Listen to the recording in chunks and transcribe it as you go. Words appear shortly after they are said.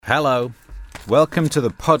Hello. Welcome to the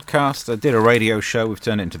podcast. I did a radio show. We've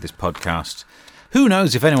turned it into this podcast. Who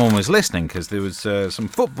knows if anyone was listening, because there was some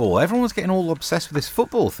football. Everyone was getting all obsessed with this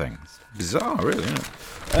football thing. It's bizarre, really, isn't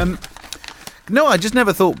it? No, I just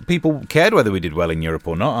never thought people cared whether we did well in Europe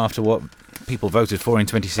or not after what people voted for in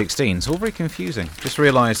 2016. It's all very confusing. Just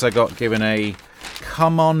realised I got given a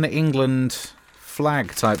Come On England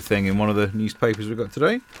flag type thing in one of the newspapers we got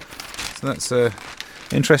today. So that's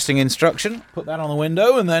interesting instruction. Put that on the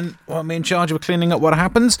window and then want me in charge of cleaning up what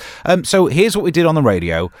happens. So here's what we did on the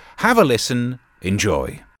radio. Have a listen.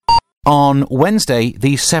 Enjoy. On Wednesday,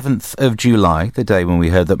 the 7th of July, the day when we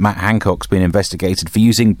heard that Matt Hancock's been investigated for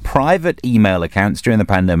using private email accounts during the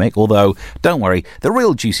pandemic, although, don't worry, the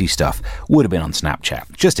real juicy stuff would have been on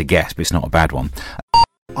Snapchat. Just a guess, but it's not a bad one.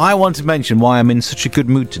 I want to mention why I'm in such a good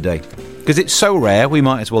mood today. Because it's so rare, we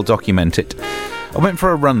might as well document it. I went for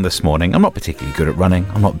a run this morning. I'm not particularly good at running.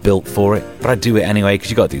 I'm not built for it. But I do it anyway, because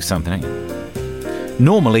you've got to do something, ain't you?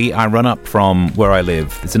 Normally, I run up from where I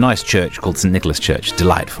live. There's a nice church called St Nicholas Church.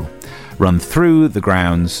 Delightful. Run through the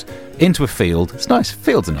grounds, into a field. It's nice.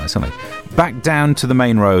 Fields are nice, aren't they? Back down to the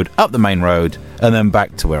main road, up the main road, and then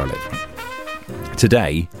back to where I live.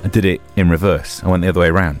 Today, I did it in reverse. I went the other way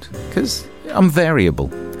around, because I'm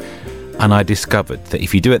variable. And I discovered that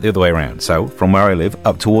if you do it the other way around, so from where I live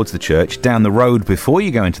up towards the church, down the road before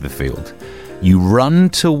you go into the field, you run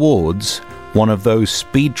towards one of those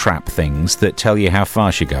speed trap things that tell you how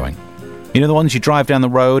fast you're going. You know, the ones you drive down the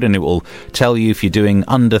road and it will tell you if you're doing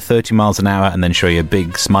under 30 miles an hour and then show you a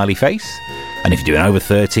big smiley face? And if you're doing over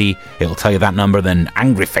 30, it'll tell you that number, then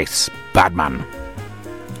angry face, bad man.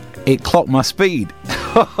 It clocked my speed.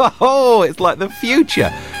 Oh, it's like the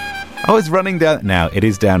future. I was running down... Now, it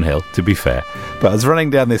is downhill, to be fair. But I was running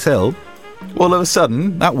down this hill. All of a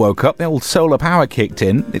sudden, that woke up. The old solar power kicked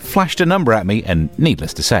in. It flashed a number at me. And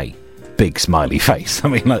needless to say, big smiley face. I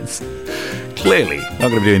mean, that's clearly not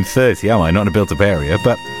going to be doing 30, am I? Not in a built-up area.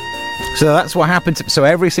 But so that's what happened. So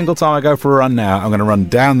every single time I go for a run now, I'm going to run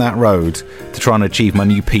down that road to try and achieve my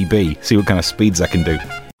new PB. See what kind of speeds I can do.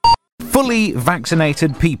 Fully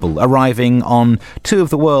vaccinated people arriving on two of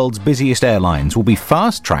the world's busiest airlines will be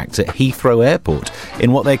fast-tracked at Heathrow Airport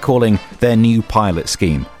in what they're calling their new pilot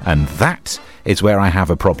scheme. And that is where I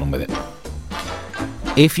have a problem with it.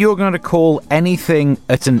 If you're going to call anything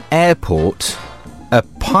at an airport a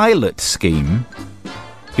pilot scheme,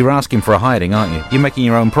 you're asking for a hiding, aren't you? You're making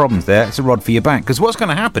your own problems there. It's a rod for your back. Because what's going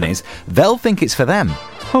to happen is they'll think it's for them.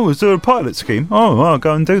 Oh, is there a pilot scheme? Oh, well, I'll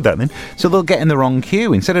go and do that then. So they'll get in the wrong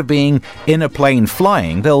queue. Instead of being in a plane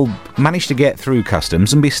flying, they'll manage to get through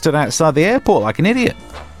customs and be stood outside the airport like an idiot.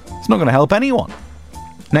 It's not going to help anyone.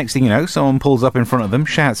 Next thing you know, someone pulls up in front of them,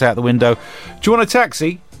 shouts out the window, "Do you want a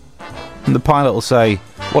taxi?" And the pilot will say,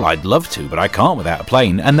 "Well, I'd love to, but I can't without a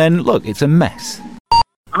plane." And then, look, it's a mess.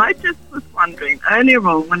 I just was wondering, earlier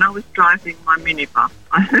on when I was driving my minibus,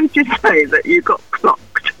 I heard you say that you got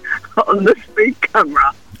clocked on the speed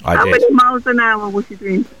camera. How many miles an hour was you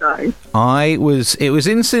doing today? It was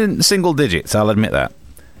in single digits, I'll admit that.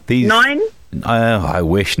 9? I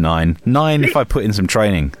wish 9. 9 if I put in some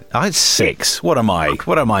training. It's 6. What am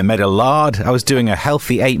I, made a lard? I was doing a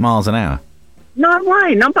healthy 8 miles an hour. No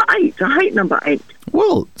way, number 8. I hate number 8.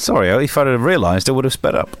 Well, sorry, if I'd have realised, I would have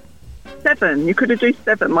sped up. 7. You could have done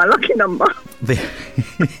 7, my lucky number.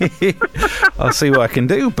 I'll see what I can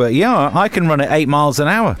do, but yeah, I can run at 8 miles an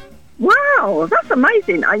hour. Wow, that's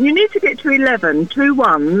amazing. You need to get to 11, 2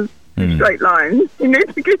 1s, straight lines. You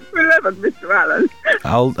need to get to 11, Mr. Allen.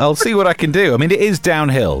 I'll see what I can do. I mean, it is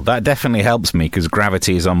downhill. That definitely helps me because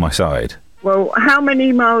gravity is on my side. Well, how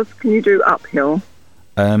many miles can you do uphill?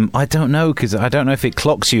 I don't know, because I don't know if it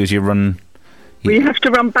clocks you as you run. Well, you have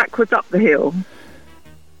to run backwards up the hill.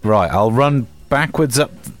 Right, I'll run backwards up...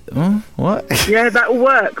 What? Yeah, that'll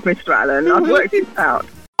work, Mr. Allen. I've worked it out.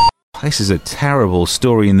 This is a terrible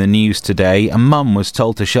story in the news today. A mum was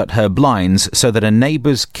told to shut her blinds so that a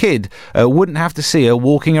neighbour's kid wouldn't have to see her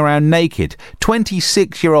walking around naked.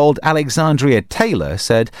 26-year-old Alexandria Taylor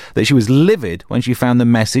said that she was livid when she found the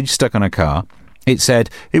message stuck on her car. It said,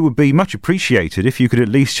 "It would be much appreciated if you could at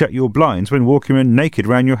least shut your blinds when walking around naked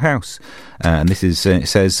around your house." And this is, it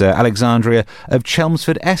says, Alexandria of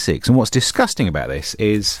Chelmsford, Essex. And what's disgusting about this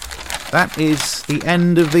is that is the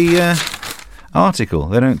end of the article.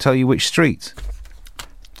 They don't tell you which street.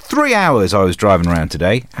 3 hours I was driving around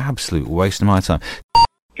today. Absolute waste of my time.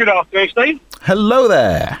 Good afternoon, Steve. Hello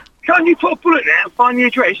there. Can't you put a bullet there and find the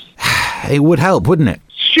address? It would help, wouldn't it?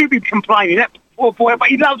 Stupid complaining, that poor boy, but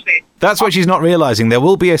he loves it. That's what she's not realising. There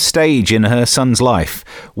will be a stage in her son's life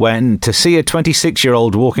when to see a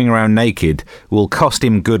 26-year-old walking around naked will cost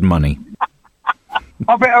him good money.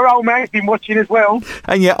 I bet her old man's been watching as well.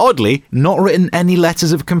 And yet, oddly, not written any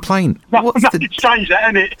letters of complaint. Nothing changed that,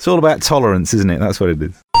 isn't it? It's all about tolerance, isn't it? That's what it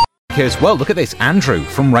is. Here's, well, look at this. Andrew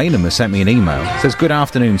from Raynham has sent me an email. Says, good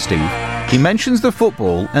afternoon, Steve. He mentions the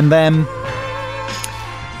football and then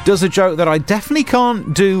does a joke that I definitely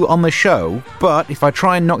can't do on the show, but if I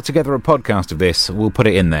try and knock together a podcast of this, we'll put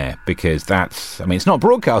it in there, because that's, I mean, it's not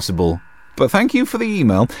broadcastable, but thank you for the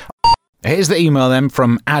email. Here's the email then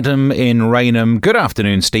from Adam in Raynham. Good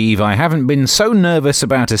afternoon, Steve. I haven't been so nervous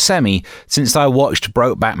about a semi since I watched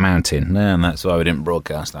Brokeback Mountain. And that's why we didn't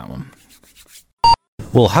broadcast that one.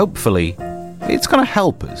 Well, hopefully, it's going to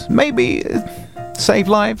help us. Maybe save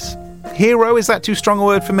lives. Hero, is that too strong a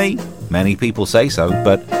word for me? Many people say so,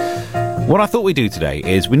 but what I thought we'd do today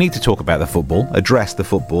is we need to talk about the football, address the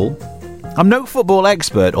football. I'm no football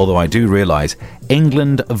expert, although I do realise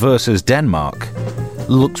England versus Denmark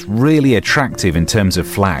looks really attractive in terms of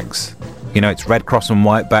flags. You know, it's red cross on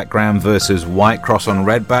white background versus white cross on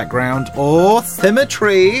red background. Or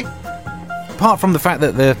symmetry! Apart from the fact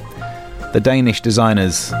that the Danish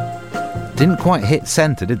designers didn't quite hit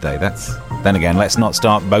centre, did they? Then again, let's not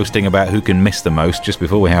start boasting about who can miss the most just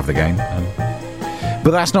before we have the game.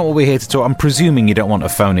 But that's not what we're here to talk. I'm presuming you don't want a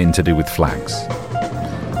phone in to do with flags.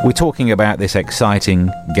 We're talking about this exciting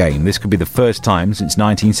game. This could be the first time since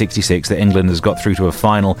 1966 that England has got through to a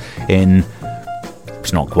final in...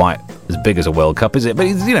 It's not quite as big as a World Cup, is it? But,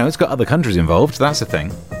 you know, it's got other countries involved, so that's the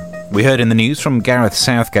thing. We heard in the news from Gareth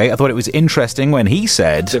Southgate. I thought it was interesting when he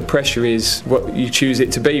said... The pressure is what you choose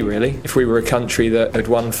it to be, really. If we were a country that had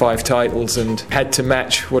won 5 titles and had to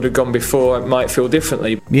match what had gone before, it might feel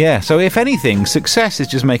differently. Yeah, so if anything, success is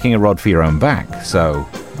just making a rod for your own back. So...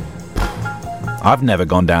 I've never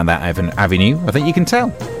gone down that avenue, I think you can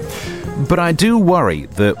tell. But I do worry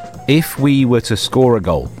that if we were to score a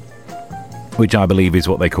goal, which I believe is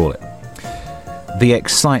what they call it, the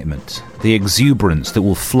excitement, the exuberance that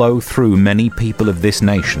will flow through many people of this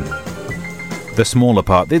nation, the smaller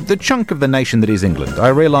part, the chunk of the nation that is England. I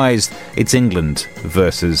realise it's England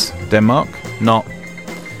versus Denmark,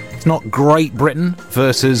 it's not Great Britain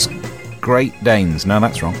versus Great Danes. No,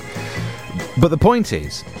 that's wrong. But the point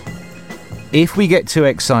is, if we get too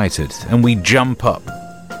excited and we jump up,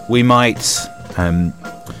 we might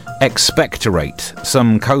expectorate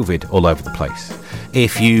some COVID all over the place.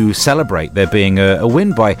 If you celebrate there being a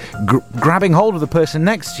win by grabbing hold of the person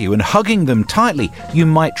next to you and hugging them tightly, you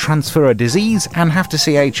might transfer a disease and have to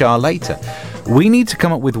see HR later. We need to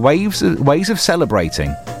come up with ways of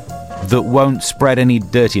celebrating that won't spread any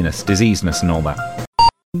dirtiness, diseaseness and all that.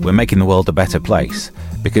 We're making the world a better place,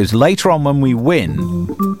 because later on when we win...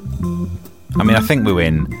 I think we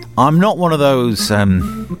win. I'm not one of those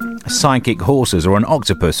psychic horses or an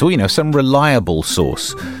octopus or, some reliable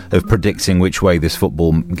source of predicting which way this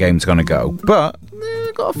football game's going to go. But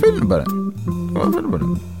I've got a feeling about it.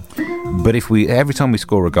 But if every time we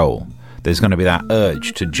score a goal, there's going to be that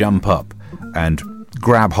urge to jump up and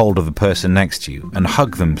grab hold of the person next to you and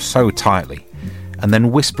hug them so tightly and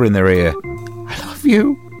then whisper in their ear, "I love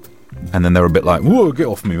you." And then they're a bit like, "Whoa, get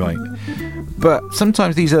off me, mate." But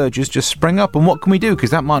sometimes these urges just spring up, and what can we do?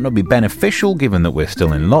 Because that might not be beneficial, given that we're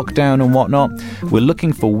still in lockdown and whatnot. We're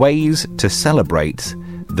looking for ways to celebrate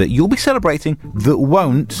that you'll be celebrating that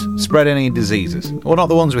won't spread any diseases. Or not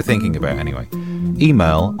the ones we're thinking about, anyway.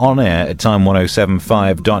 Email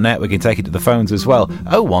onair@time1075.net. We can take it to the phones as well.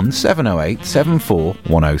 01708 74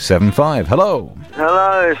 1075. Hello.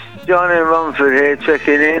 Hello, it's John in Romford here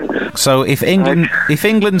checking in. So if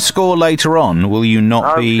England score later on, will you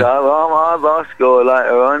not be... I'll score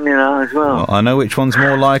later on, as well. I know which one's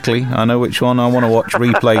more likely. I know which one I want to watch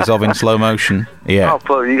replays of in slow motion. Yeah. I'll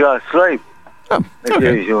probably go to sleep. Oh, as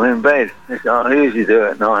usual, in bed. That's what I usually do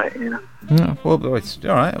at night, Yeah, well, it's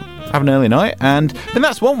all right. Have an early night, and then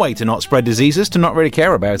that's one way to not spread diseases, to not really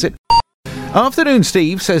care about it. Afternoon,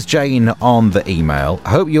 Steve, says Jane on the email. I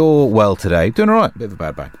hope you're well today. Doing all right. Bit of a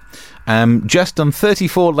bad back. Just done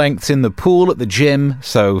 34 lengths in the pool at the gym,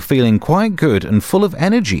 so feeling quite good and full of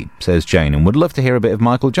energy, says Jane, and would love to hear a bit of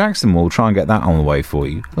Michael Jackson. We'll try and get that on the way for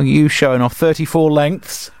you. Look at you showing off 34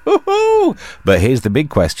 lengths. Woohoo! But here's the big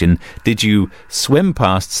question. Did you swim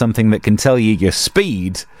past something that can tell you your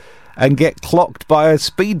speed and get clocked by a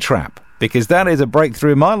speed trap? Because that is a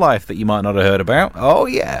breakthrough in my life that you might not have heard about. Oh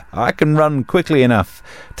yeah, I can run quickly enough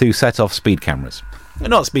to set off speed cameras.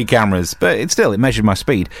 Not speed cameras, but it measured my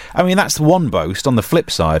speed. That's one boast. On the flip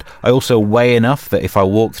side, I also weigh enough that if I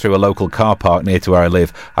walk through a local car park near to where I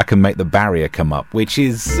live, I can make the barrier come up, which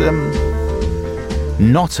is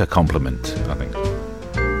not a compliment, I think.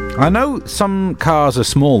 I know some cars are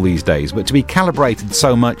small these days, but to be calibrated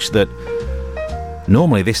so much that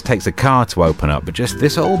Normally this takes a car to open up, but just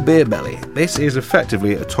this old beer belly. This is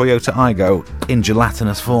effectively a Toyota Aygo in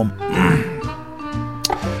gelatinous form.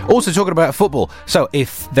 Also talking about football. So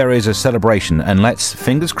if there is a celebration, and let's,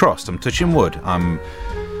 fingers crossed, I'm touching wood, I'm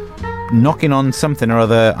knocking on something or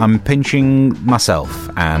other, I'm pinching myself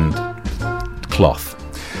and cloth.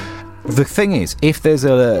 The thing is, if there's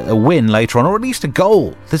a win later on, or at least a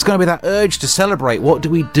goal, there's going to be that urge to celebrate. What do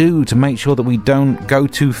we do to make sure that we don't go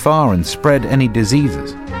too far and spread any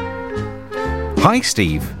diseases? Hi,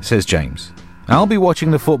 Steve, says James. I'll be watching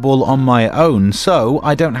the football on my own, so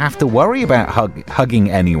I don't have to worry about hugging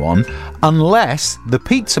anyone, unless the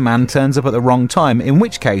pizza man turns up at the wrong time, in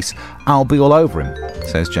which case I'll be all over him,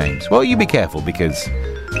 says James. Well, you be careful, because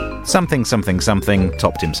something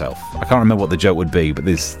topped himself. I can't remember what the joke would be, but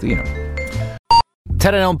there's, you know.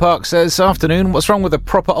 Ted in Elm Park says, afternoon, what's wrong with a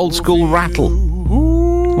proper old school rattle?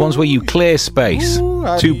 Ones where you clear space.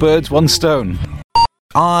 2 birds, 1 stone.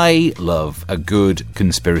 I love a good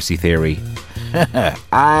conspiracy theory.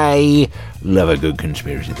 I love a good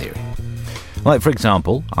conspiracy theory. Like, for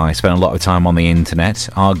example, I spend a lot of time on the internet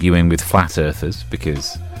arguing with flat earthers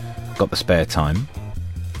because I've got the spare time.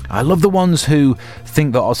 I love the ones who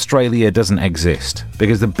think that Australia doesn't exist,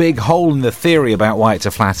 because the big hole in the theory about why it's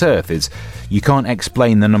a flat earth is you can't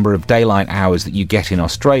explain the number of daylight hours that you get in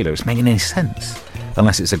Australia. It's making any sense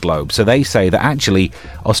unless it's a globe. So they say that actually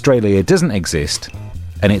Australia doesn't exist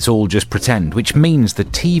and it's all just pretend, which means the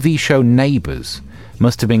TV show Neighbours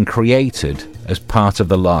must have been created as part of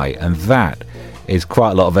the lie, and that is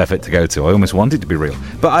quite a lot of effort to go to. I almost want it to be real.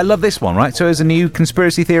 But I love this one, right? So here's a new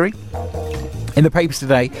conspiracy theory. In the papers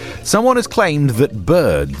today, someone has claimed that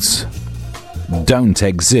birds don't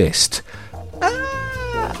exist.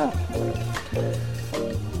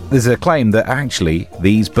 There's a claim that actually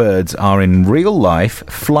these birds are in real life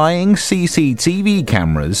flying CCTV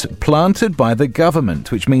cameras planted by the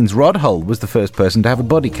government, which means Rod Hull was the first person to have a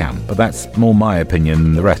body cam. But that's more my opinion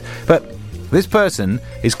than the rest. But this person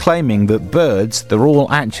is claiming that birds, they're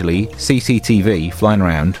all actually CCTV flying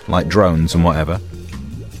around like drones and whatever.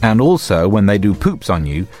 And also, when they do poops on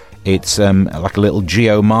you, it's like a little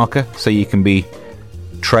geo marker, so you can be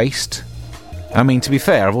traced. I mean, to be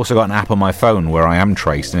fair, I've also got an app on my phone where I am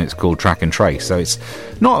traced, and it's called Track and Trace, so it's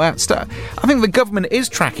not that stuff. I think the government is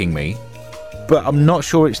tracking me, but I'm not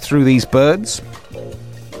sure it's through these birds.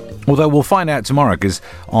 Although we'll find out tomorrow, because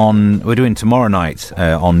we're doing tomorrow night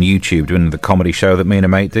on YouTube, doing the comedy show that me and a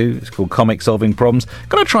mate do. It's called Comic Solving Problems.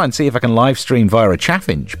 Got to try and see if I can live stream via a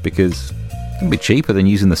Chaffinch, because it's a bit cheaper than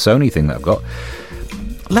using the Sony thing that I've got.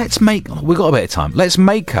 We've got a bit of time. Let's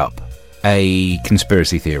make up a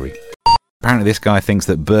conspiracy theory. Apparently this guy thinks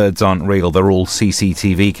that birds aren't real, they're all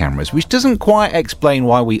CCTV cameras, which doesn't quite explain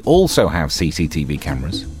why we also have CCTV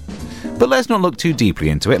cameras. But let's not look too deeply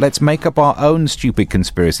into it. Let's make up our own stupid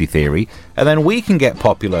conspiracy theory, and then we can get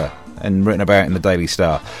popular and written about in the Daily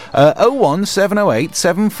Star. 01708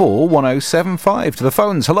 74 1075 to the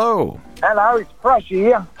phones. Hello. Hello, it's Fresh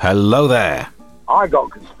here. Hello there. I got a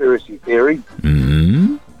conspiracy theory.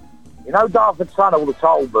 Mm-hmm. You know Dartford Tunnel, the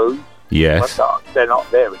toll booths? Yes. But they're not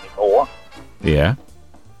there anymore. Yeah.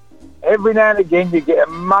 Every now and again you get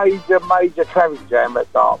a major traffic jam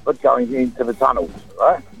at Dartford going into the tunnels,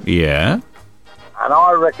 right? Yeah. And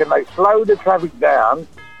I reckon they slow the traffic down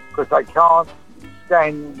because they can't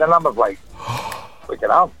scan the number plates quick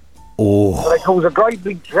enough. Oh. So they cause a great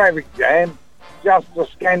big traffic jam just to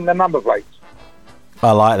scan the number plates.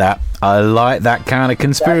 I like that. I like that kind of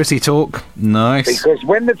conspiracy talk. Nice. Because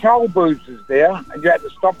when the toll booths was there and you had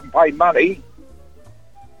to stop and pay money,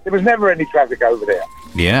 there was never any traffic over there.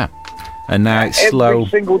 Yeah. And now it's slow. Every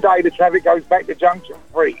single day the traffic goes back to junction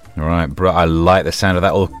free. All right, bro. I like the sound of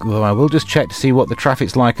that. Although I will just check to see what the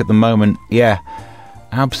traffic's like at the moment. Yeah.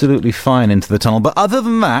 Absolutely fine into the tunnel. But other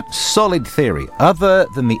than that, solid theory. Other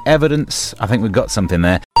than the evidence, I think we've got something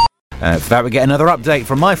there. For that, we get another update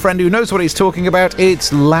from my friend who knows what he's talking about.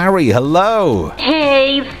 It's Larry. Hello.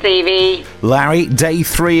 Hey, Stevie. Larry, day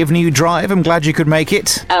 3 of New Drive. I'm glad you could make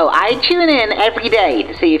it. Oh, I tune in every day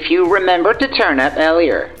to see if you remember to turn up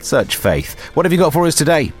earlier. Such faith. What have you got for us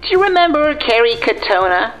today? Do you remember Kerry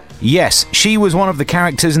Katona? Yes, she was one of the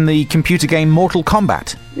characters in the computer game Mortal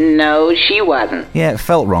Kombat. No, she wasn't. Yeah, it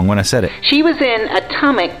felt wrong when I said it. She was in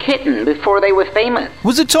Atomic Kitten before they were famous.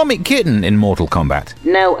 Was Atomic Kitten in Mortal Kombat?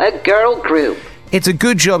 No, a girl group. It's a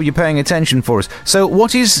good job you're paying attention for us. So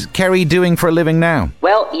what is Kerry doing for a living now?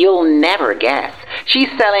 Well, you'll never guess. She's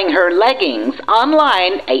selling her leggings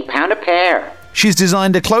online, £8 a pair. She's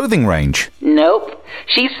designed a clothing range. Nope.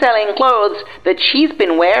 She's selling clothes that she's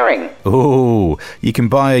been wearing. Oh, you can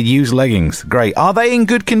buy used leggings. Great. Are they in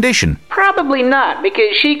good condition? Probably not,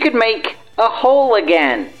 because she could make a hole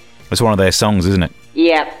again. It's one of their songs, isn't it?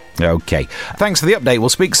 Yep. Okay. Thanks for the update. We'll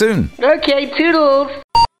speak soon. Okay, toodles.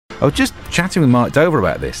 I was just chatting with Mark Dover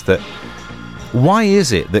about this, that why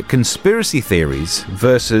is it that conspiracy theories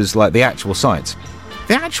versus, like, the actual science?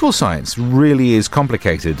 The actual science really is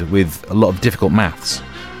complicated with a lot of difficult maths.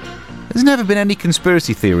 There's never been any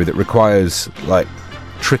conspiracy theory that requires, like,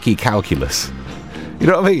 tricky calculus. You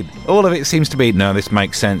know what I mean? All of it seems to be, no, this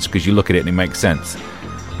makes sense because you look at it and it makes sense.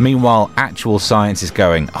 Meanwhile, actual science is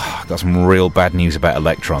going, I've got some real bad news about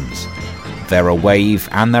electrons. They're a wave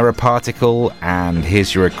and they're a particle, and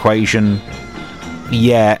here's your equation.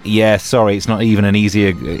 Yeah, sorry, it's not even an easy...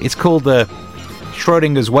 It's called the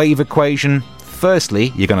Schrodinger's wave equation.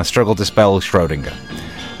 Firstly, you're going to struggle to spell Schrodinger.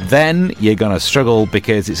 Then you're going to struggle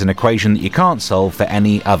because it's an equation that you can't solve for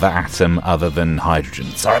any other atom other than hydrogen.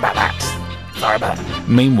 Sorry about that.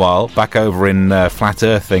 Meanwhile, back over in Flat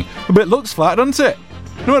Earth thing, but it looks flat, doesn't it?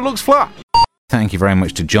 No, it looks flat. Thank you very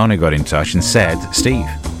much to John who got in touch and said, Steve,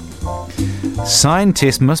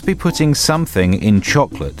 scientists must be putting something in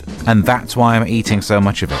chocolate, and that's why I'm eating so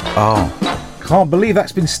much of it. Oh, can't believe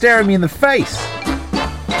that's been staring me in the face.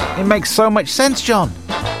 It makes so much sense, John.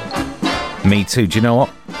 Me too. Do you know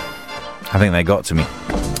what? I think they got to me.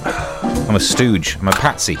 I'm a stooge. I'm a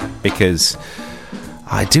patsy, because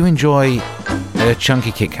I do enjoy a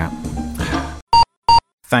chunky Kit Kat.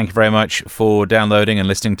 Thank you very much for downloading and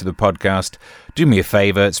listening to the podcast. Do me a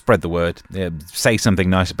favour, spread the word. Say something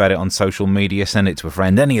nice about it on social media. Send it to a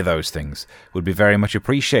friend. Any of those things would be very much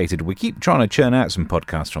appreciated. We keep trying to churn out some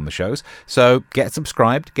podcasts from the shows. So get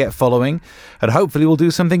subscribed, get following, and hopefully we'll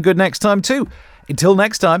do something good next time too. Until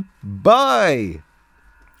next time, bye!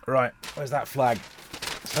 Right, where's that flag?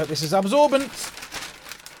 Hope this is absorbent.